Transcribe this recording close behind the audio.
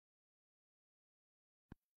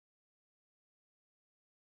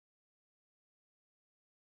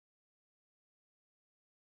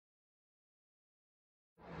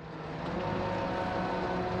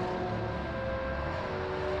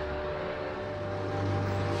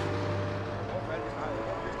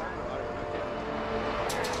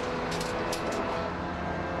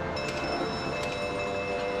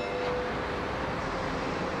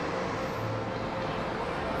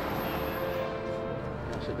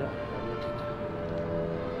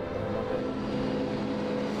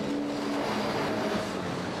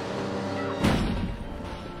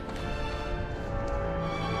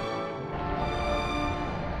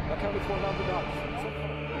Kan vi få en ambulans?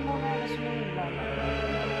 Hur många är det som är inblandade?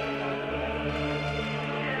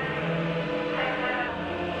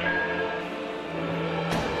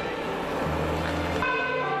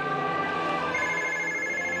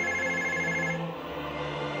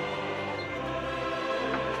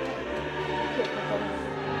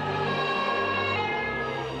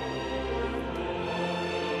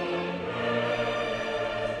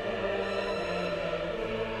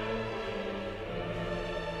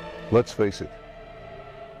 Let's face it,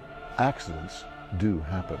 accidents do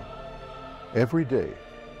happen every day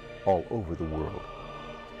all over the world,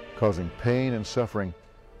 causing pain and suffering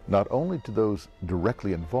not only to those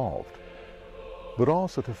directly involved, but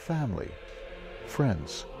also to family,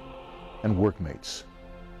 friends, and workmates.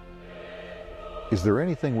 Is there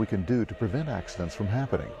anything we can do to prevent accidents from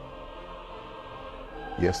happening?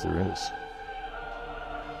 Yes, there is.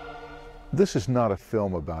 This is not a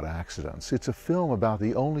film about accidents. It's a film about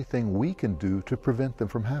the only thing we can do to prevent them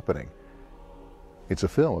from happening. It's a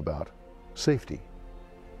film about safety.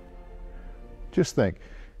 Just think,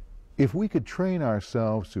 if we could train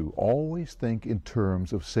ourselves to always think in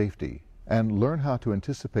terms of safety and learn how to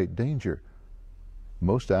anticipate danger,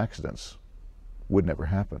 most accidents would never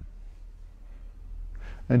happen.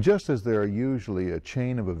 And just as there are usually a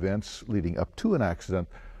chain of events leading up to an accident,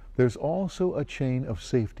 there's also a chain of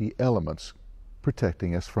safety elements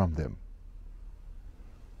protecting us from them.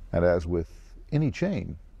 And as with any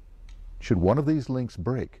chain, should one of these links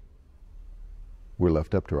break, we're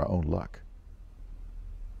left up to our own luck.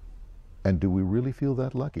 And do we really feel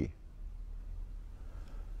that lucky?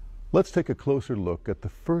 Let's take a closer look at the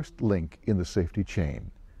first link in the safety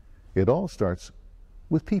chain. It all starts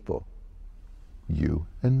with people, you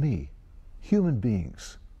and me, human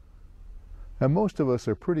beings. And most of us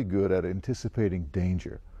are pretty good at anticipating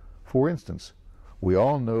danger. For instance, we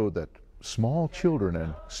all know that small children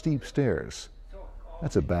and steep stairs,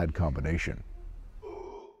 that's a bad combination.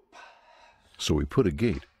 So we put a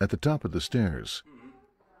gate at the top of the stairs.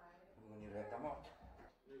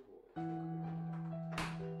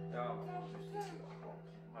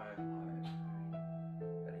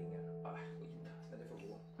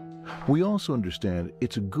 We also understand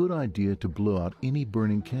it's a good idea to blow out any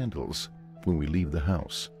burning candles when we leave the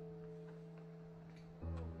house.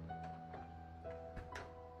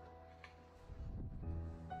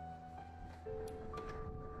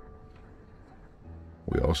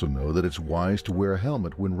 We also know that it's wise to wear a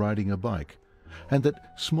helmet when riding a bike, and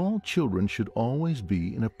that small children should always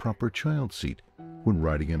be in a proper child seat when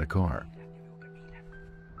riding in a car.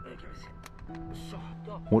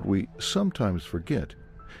 What we sometimes forget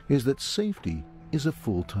is that safety is a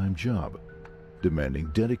full-time job, demanding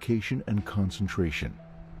dedication and concentration.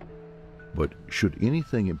 But should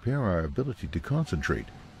anything impair our ability to concentrate,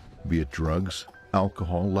 be it drugs,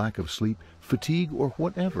 alcohol, lack of sleep, fatigue, or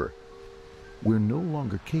whatever, we're no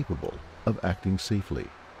longer capable of acting safely.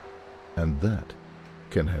 And that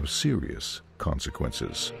can have serious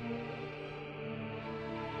consequences.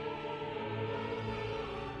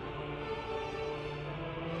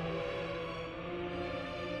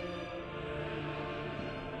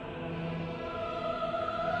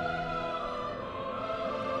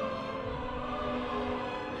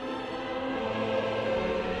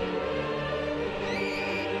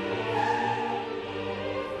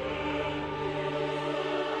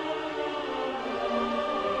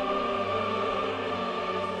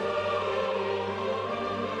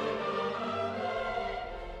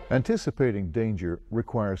 Anticipating danger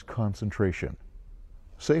requires concentration.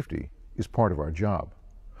 Safety is part of our job,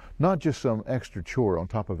 not just some extra chore on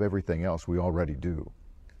top of everything else we already do.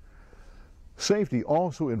 Safety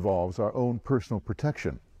also involves our own personal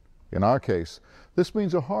protection. In our case, this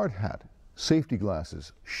means a hard hat, safety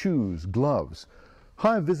glasses, shoes, gloves,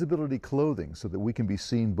 high visibility clothing so that we can be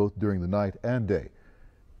seen both during the night and day.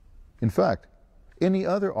 In fact, any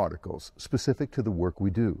other articles specific to the work we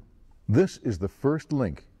do. This is the first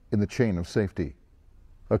link in the chain of safety.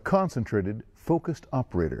 A concentrated, focused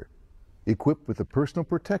operator, equipped with the personal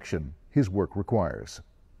protection his work requires.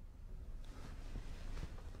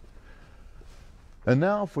 And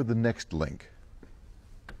now for the next link,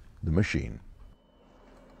 the machine.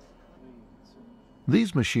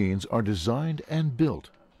 These machines are designed and built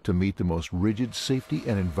to meet the most rigid safety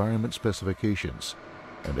and environment specifications,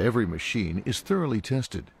 and every machine is thoroughly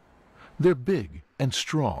tested. They're big and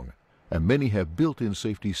strong, and many have built-in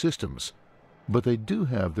safety systems, but they do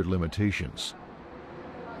have their limitations.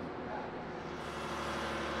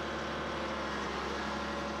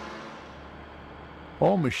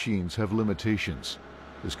 All machines have limitations.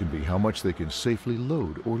 This can be how much they can safely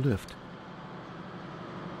load or lift.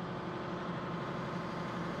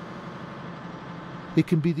 It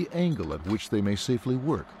can be the angle at which they may safely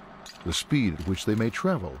work, the speed at which they may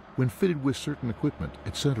travel when fitted with certain equipment,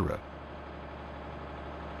 etc.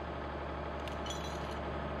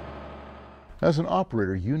 As an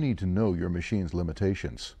operator, you need to know your machine's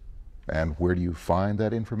limitations. And where do you find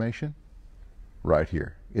that information? Right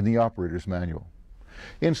here, in the operator's manual.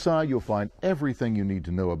 Inside, you'll find everything you need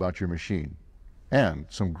to know about your machine and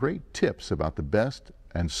some great tips about the best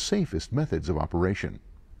and safest methods of operation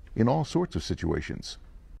in all sorts of situations.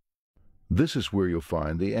 This is where you'll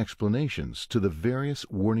find the explanations to the various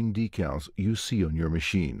warning decals you see on your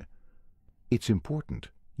machine. It's important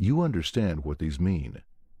you understand what these mean.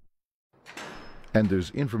 And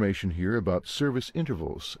there's information here about service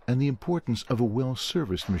intervals and the importance of a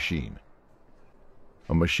well-serviced machine.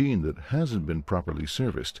 A machine that hasn't been properly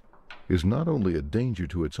serviced is not only a danger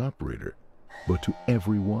to its operator, but to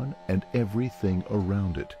everyone and everything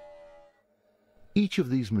around it. Each of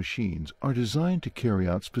these machines are designed to carry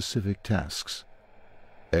out specific tasks.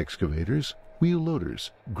 Excavators, wheel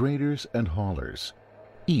loaders, graders, and haulers,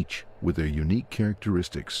 each with their unique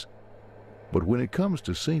characteristics. But when it comes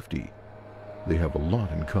to safety, they have a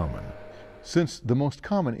lot in common. Since the most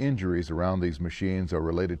common injuries around these machines are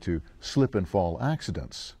related to slip and fall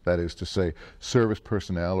accidents, that is to say, service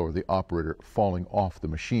personnel or the operator falling off the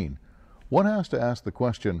machine, one has to ask the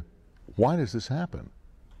question, why does this happen?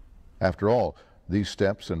 After all, these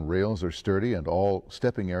steps and rails are sturdy and all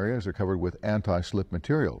stepping areas are covered with anti-slip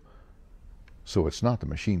material, so it's not the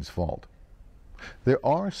machine's fault. There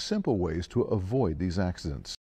are simple ways to avoid these accidents.